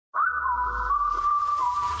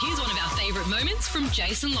Here's one of our favourite moments from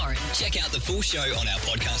Jason Lauren. Check out the full show on our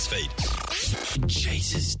podcast feed.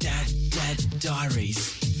 Chase's Dad Diaries.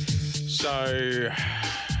 So,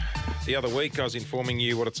 the other week I was informing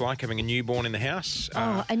you what it's like having a newborn in the house.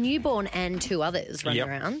 A newborn and two others running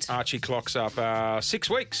around. Archie clocks up 6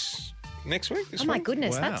 weeks. Next week? Oh, my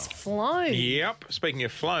goodness, that's flown. Yep. Speaking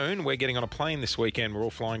of flown, we're getting on a plane this weekend. We're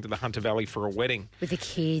all flying to the Hunter Valley for a wedding. With the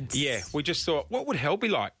kids. Yeah, we just thought, what would hell be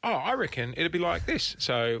like? Oh, I reckon it'd be like this.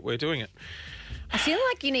 So we're doing it. I feel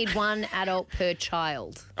like you need one adult per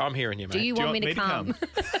child. I'm hearing you, mate. Do you want me to come?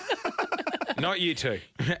 Not you two.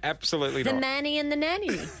 Absolutely The not. nanny and the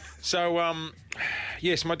nanny. So,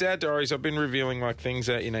 yes, my dad diaries, I've been revealing like things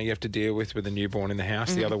that, you have to deal with a newborn in the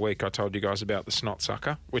house. The other week I told you guys about the snot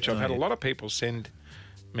sucker, which I've had a lot of people send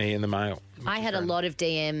me in the mail. I had a lot of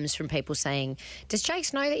DMs from people saying, does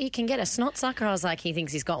Jace know that he can get a snot sucker? I was like, he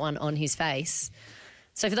thinks he's got one on his face.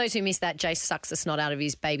 So for those who missed that, Jace sucks the snot out of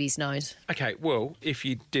his baby's nose. Okay, well, if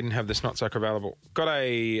you didn't have the snot sucker available, got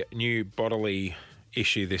a new bodily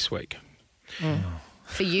issue this week.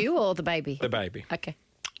 For you or the baby? The baby. Okay.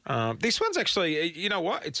 This one's actually, you know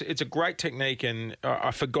what? It's a great technique, and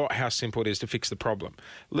I forgot how simple it is to fix the problem.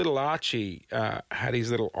 Little Archie had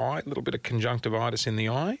his little eye, a little bit of conjunctivitis in the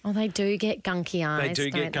eye. Oh, they do get gunky eyes. They do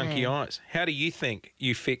get don't gunky they? eyes. How do you think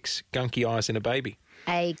you fix gunky eyes in a baby?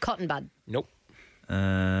 A cotton bud. Nope.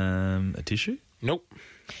 A tissue? Nope.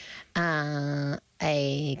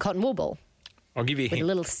 A cotton wool ball I'll give you a with a hint.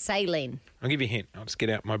 little saline. I'll give you a hint. I'll just get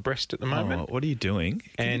out my breast at the moment. Oh, what are you doing?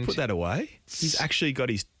 Can And- you put that away? He's actually got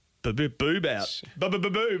his boob out.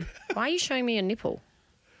 Boob. Why are you showing me your nipple?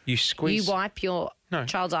 You squeeze. You wipe your No.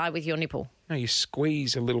 child's eye with your nipple. No, you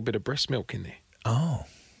squeeze a little bit of breast milk in there. Oh.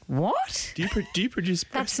 What? Do you produce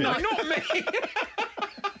breast That's milk? not. Not me.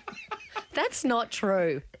 That's not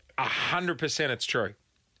true. 100% it's true.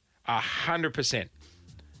 100%.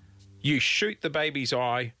 You shoot the baby's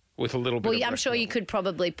eye with a little bit Well, of I'm breast sure you milk. could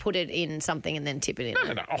probably put it in something and then tip it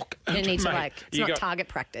in. No. Oh, You don't need to mate, it's not target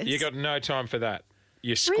practice. You got no time for that.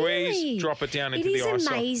 You squeeze, Really? drop it down into It the is eye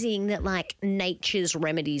socket. amazing that nature's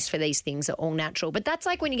remedies for these things are all natural. But that's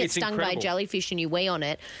like when you get It's stung by a incredible. jellyfish and you wee on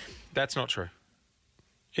it. That's not true.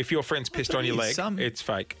 If your friend's pissed on your leg, it's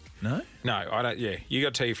fake. No? No, I don't. Yeah, you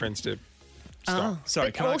got to tell your friends to stop.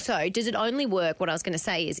 Sorry, But also, does it only work? What I was going to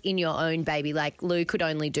say is in your own baby, like Lou could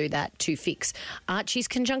only do that to fix Archie's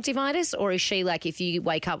conjunctivitis, or is she like if you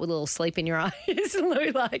wake up with a little sleep in your eyes,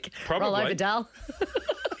 Lou like roll Probably. over, doll.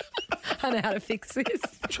 I know how to fix this.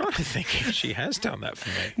 I'm trying to think if she has done that for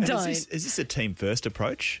me. And Don't. Is this a team first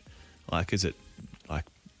approach? Like, is it like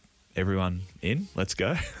everyone in? Let's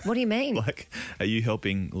go. What do you mean? Like, are you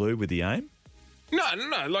helping Lou with the aim? No.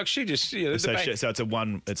 Like she just. the So, baby- so it's a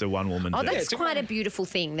one woman. Oh, thing. that's it's a- quite a beautiful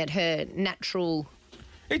thing that her natural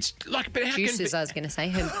It's like, but how juices, can? I was going to say,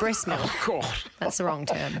 her breast milk. Oh God. That's the wrong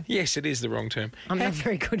term. Yes, it is the wrong term. I'm not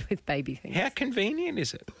very good with baby things. How convenient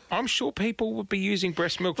is it? I'm sure people would be using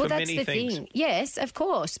breast milk Well, for that's many the things. thing. Yes, of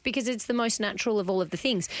course, because it's the most natural of all of the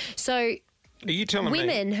things. So Are you telling me?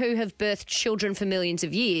 women who have birthed children for millions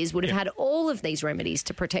of years would have had all of these remedies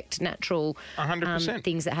to protect natural 100%.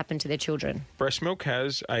 things that happen to their children. Breast milk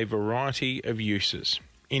has a variety of uses.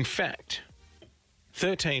 In fact,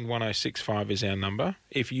 131065 is our number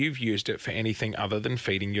if you've used it for anything other than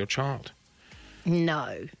feeding your child. No.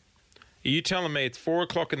 Are you telling me it's 4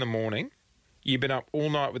 o'clock in the morning, you've been up all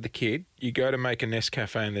night with the kid, you go to make a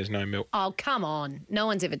Nescafe and there's no milk? Oh, come on. No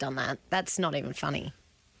one's ever done that. That's not even funny.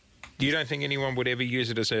 You don't think anyone would ever use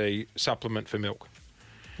it as a supplement for milk?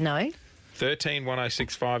 No.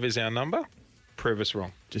 131065 is our number. Prove us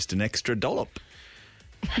wrong. Just an extra dollop.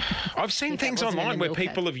 I've seen that things wasn't in online the where milk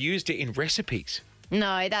people have used it in recipes.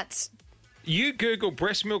 No, that's... You Google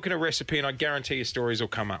breast milk in a recipe and I guarantee your stories will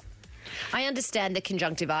come up. I understand the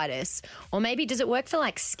conjunctivitis. Or maybe does it work for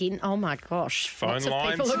like skin? Oh my gosh. Phone Lots of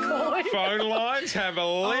lines. people are calling. Phone lines have a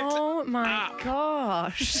lit. Oh my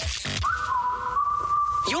gosh.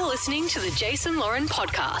 You're listening to the Jason Lauren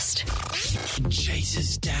podcast.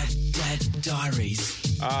 Chase's Dad Diaries.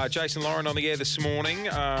 Jason Lauren on the air this morning.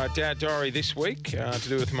 Dad diary this week to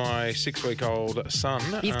do with my 6-week-old son.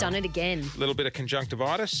 You've done it again. A little bit of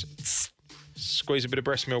conjunctivitis. Squeeze a bit of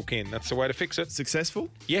breast milk in. That's the way to fix it. Successful?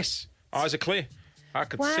 Yes. Eyes are clear. I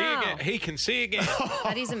can see Wow. again. He can see again.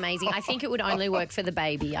 That is amazing. I think it would only work for the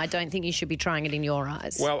baby. I don't think you should be trying it in your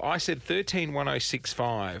eyes. Well, I said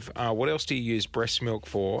 131065. What else do you use breast milk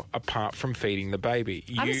for apart from feeding the baby?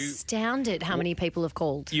 I'm astounded how many people have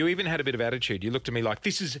called. You even had a bit of attitude. You looked at me like,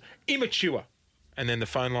 this is immature. And then the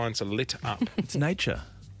phone lines are lit up. It's nature.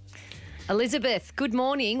 Elizabeth, good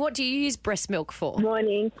morning. What do you use breast milk for?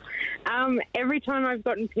 Morning. Every time I've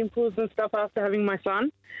gotten pimples and stuff after having my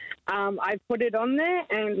son, I put it on there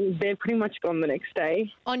and they're pretty much gone the next day.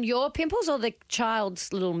 On your pimples or the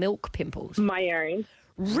child's little milk pimples? My own.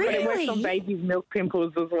 But it works on Really? baby's milk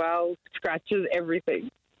pimples as well, scratches, everything.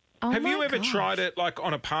 Oh Have you my ever gosh. tried it like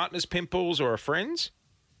on a partner's pimples or a friend's?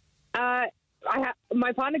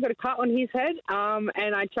 My partner got a cut on his head,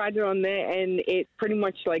 and I tried it on there, and it pretty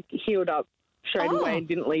much like healed up straight away and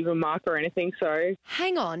didn't leave a mark or anything. So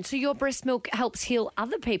Hang on. So your breast milk helps heal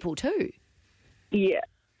other people too? yeah,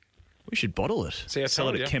 We should bottle it. See, I Sell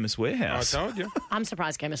told it you. at Chemist I Warehouse. told you. I'm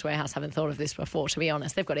surprised Chemist Warehouse haven't thought of this before, to be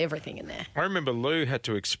honest. They've got everything in there. I remember Lou had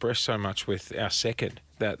to express so much with our second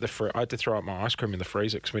that I had to throw up my ice cream in the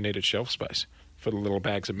freezer because we needed shelf space for the little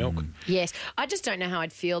bags of milk. Yes. I just don't know how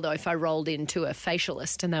I'd feel, though, if I rolled into a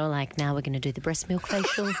facialist and they were like, now we're going to do the breast milk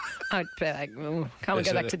facial. I'd be like, "Ooh, can't we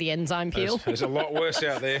go back to the enzyme peel? There's a lot worse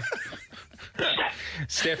out there.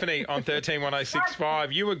 Stephanie on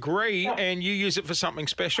 131065, you agree and you use it for something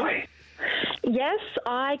special? Yes,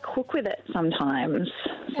 I cook with it sometimes.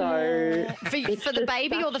 So For the just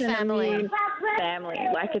baby or the such an family? family.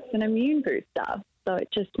 Like, it's an immune booster. So it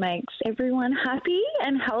just makes everyone happy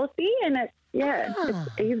and healthy, and it's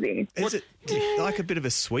easy. Is it like a bit of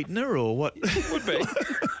a sweetener or what? Would be.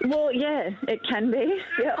 Well, yeah, it can be.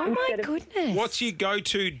 Yeah, Oh, my goodness. What's your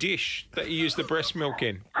go-to dish that you use the breast milk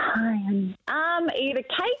in? Either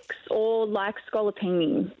cakes or like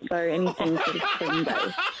scallopini. So anything sort of cream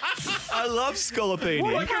based. I love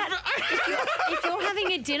scallopini. If you're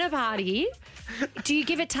having a dinner party, do you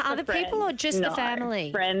give it to other people or just the No,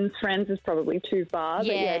 family? Friends is probably too far. But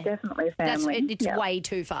yeah, definitely family. It's Yeah. way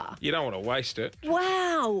too far. You don't want to waste it.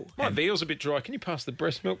 Wow. My veal's a bit dry. Can you pass the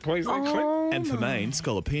breast milk, please? And for Maine,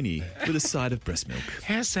 scallopini with a side of breast milk.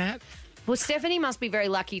 How's that? Well, Stephanie must be very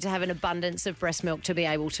lucky to have an abundance of breast milk to be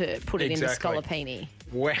able to put it Exactly. in the scallopini.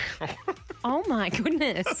 Wow. Oh, my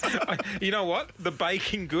goodness. You know what? The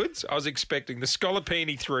baking goods, I was expecting. The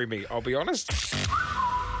scallopini threw me, I'll be honest.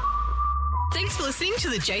 Thanks for listening to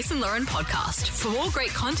the Jason Lauren podcast. For more great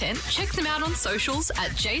content, check them out on socials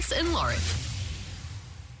at Jason Lauren.